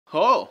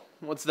Oh,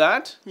 what's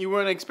that? You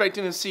weren't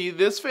expecting to see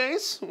this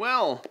face?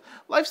 Well,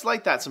 life's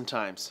like that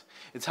sometimes.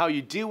 It's how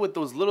you deal with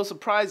those little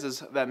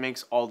surprises that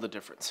makes all the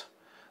difference.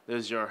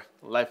 There's your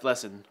life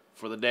lesson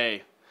for the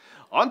day.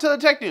 On to the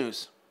tech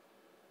news.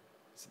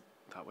 Is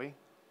it that way?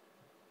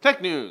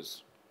 Tech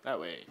news. That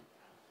way.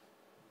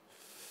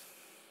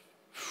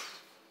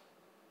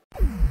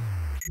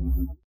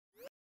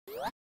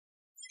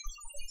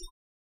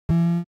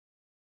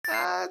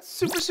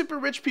 Super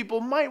rich people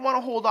might want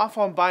to hold off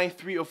on buying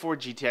 3 or 4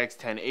 GTX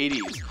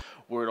 1080s.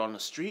 Word on the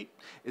street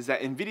is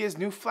that Nvidia's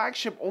new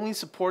flagship only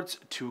supports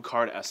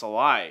 2-card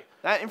SLI.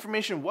 That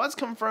information was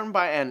confirmed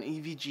by an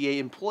EVGA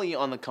employee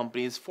on the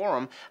company's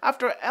forum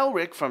after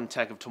Elric from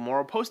Tech of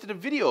Tomorrow posted a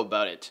video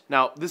about it.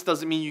 Now, this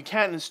doesn't mean you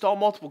can't install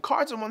multiple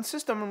cards on one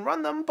system and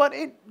run them, but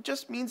it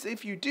just means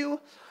if you do,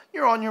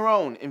 you're on your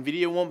own.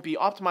 Nvidia won't be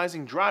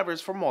optimizing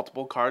drivers for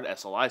multiple card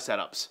SLI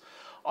setups.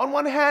 On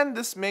one hand,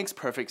 this makes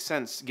perfect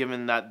sense,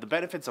 given that the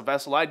benefits of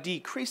SLI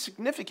decrease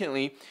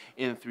significantly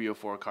in 3 or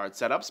 4 card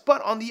setups,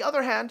 but on the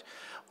other hand,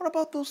 what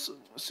about those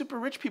super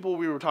rich people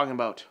we were talking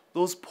about?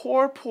 Those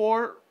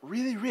poor,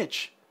 really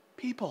rich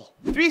people.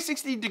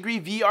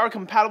 360-degree VR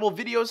compatible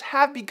videos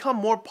have become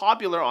more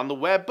popular on the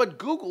web, but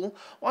Google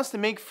wants to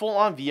make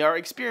full-on VR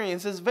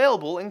experiences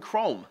available in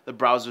Chrome. The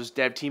browser's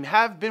dev team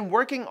have been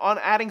working on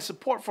adding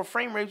support for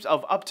frame rates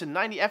of up to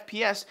 90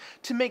 FPS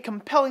to make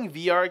compelling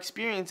VR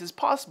experiences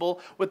possible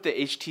with the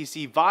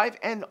HTC Vive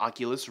and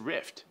Oculus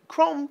Rift.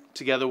 Chrome,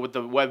 together with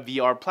the web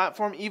VR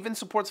platform, even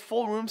supports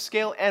full room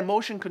scale and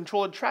motion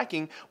controller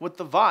tracking with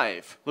the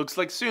Vive. Looks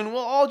like soon we'll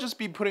all just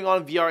be putting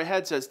on VR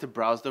headsets to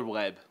browse the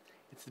web.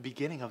 It's the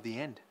beginning of the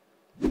end.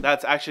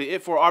 That's actually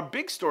it for our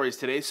big stories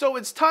today, so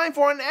it's time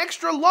for an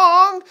extra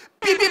long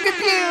beep beep beep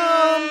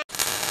beep.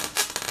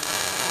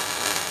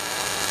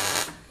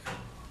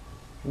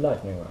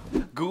 Lightning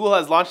round. Google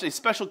has launched a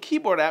special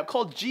keyboard app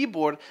called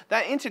Gboard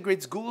that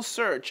integrates Google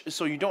Search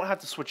so you don't have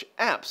to switch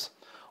apps.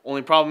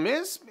 Only problem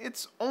is,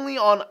 it's only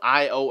on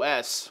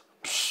iOS.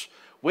 Psh,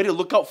 way to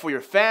look out for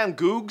your fan,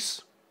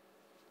 Googs.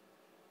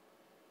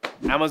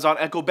 Amazon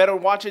Echo better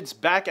watch its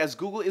back as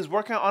Google is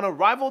working on a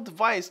rival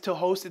device to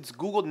host its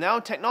Google Now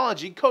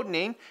technology,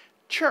 codenamed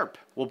Chirp.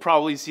 We'll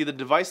probably see the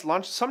device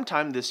launch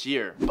sometime this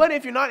year. But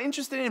if you're not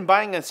interested in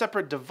buying a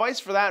separate device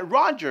for that,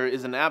 Roger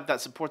is an app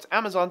that supports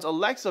Amazon's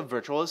Alexa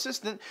virtual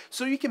assistant,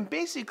 so you can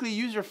basically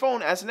use your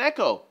phone as an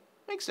Echo.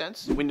 Makes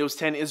sense. Windows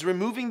 10 is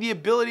removing the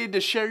ability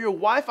to share your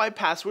Wi-Fi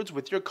passwords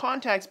with your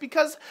contacts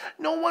because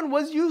no one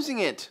was using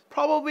it.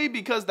 Probably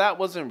because that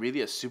wasn't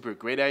really a super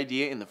great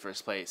idea in the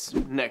first place.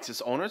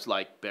 Nexus owners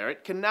like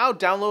Barret can now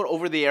download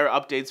over-the-air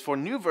updates for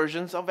new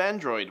versions of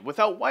Android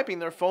without wiping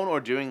their phone or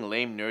doing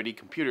lame nerdy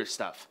computer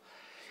stuff.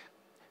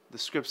 The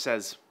script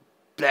says,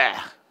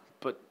 blah,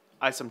 but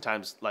I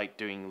sometimes like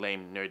doing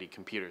lame nerdy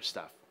computer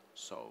stuff,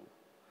 so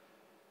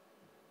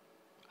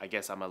I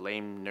guess I'm a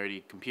lame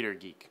nerdy computer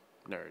geek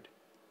nerd.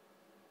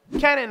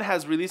 Canon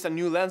has released a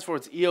new lens for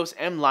its EOS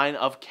M line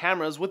of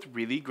cameras with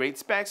really great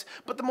specs,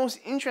 but the most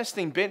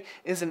interesting bit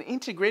is an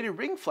integrated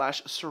ring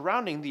flash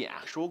surrounding the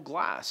actual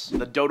glass.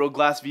 The Dodo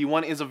Glass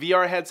V1 is a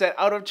VR headset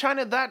out of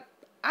China that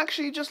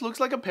actually just looks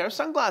like a pair of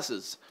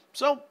sunglasses.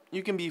 So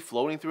you can be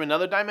floating through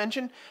another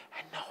dimension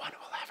and no one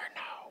will ever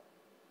know.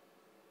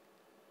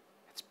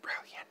 It's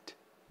brilliant.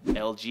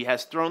 LG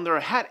has thrown their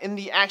hat in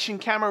the action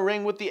camera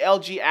ring with the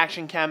LG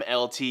Action Cam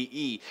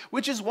LTE,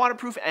 which is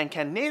waterproof and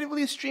can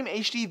natively stream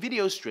HD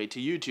videos straight to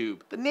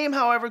YouTube. The name,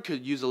 however,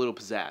 could use a little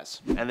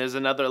pizzazz. And there's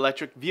another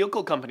electric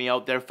vehicle company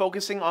out there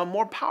focusing on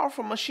more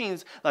powerful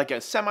machines like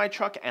a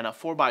semi-truck and a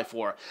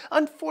 4x4.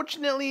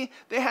 Unfortunately,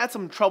 they had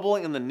some trouble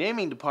in the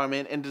naming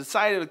department and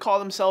decided to call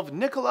themselves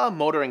Nikola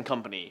Motor &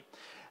 Company,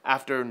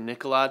 after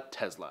Nikola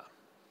Tesla.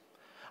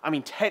 I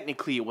mean,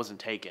 technically it wasn't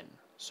taken,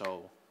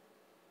 so...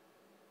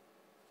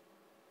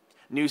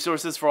 News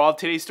sources for all of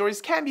today's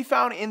stories can be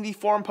found in the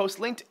forum post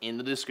linked in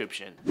the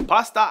description.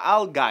 Pasta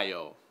al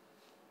gallo.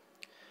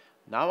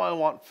 Now I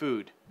want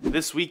food.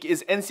 This week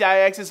is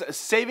NCIX's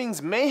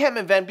Savings Mayhem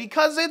event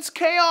because it's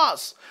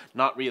chaos!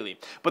 Not really.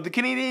 But the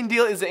Canadian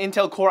deal is the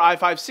Intel Core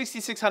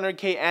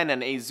i5-6600K and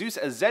an ASUS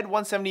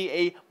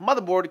Z170A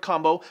motherboard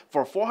combo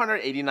for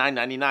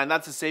 $489.99.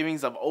 That's a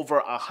savings of over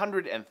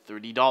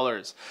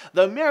 $130.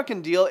 The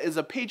American deal is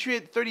a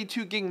Patriot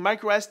 32GB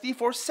microSD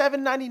for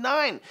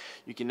 $799.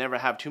 You can never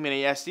have too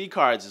many SD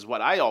cards is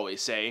what I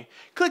always say.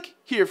 Click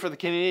here for the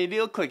Canadian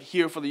deal, click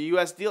here for the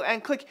US deal,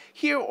 and click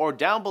here or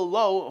down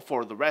below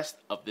for the rest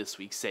of this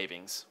week's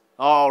savings.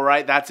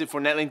 Alright, that's it for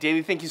Netlink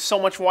Daily. Thank you so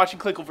much for watching.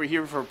 Click over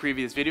here for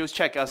previous videos.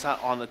 Check us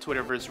out on the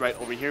Twitterverse right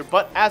over here.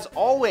 But as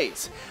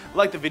always,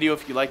 like the video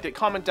if you liked it,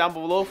 comment down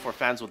below for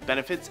fans with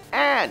benefits,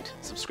 and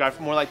subscribe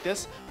for more like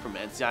this from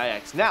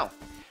NCIX. Now,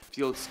 if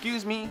you'll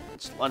excuse me,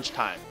 it's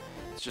lunchtime.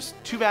 It's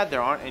just too bad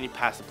there aren't any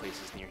pasta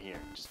places near here.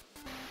 Just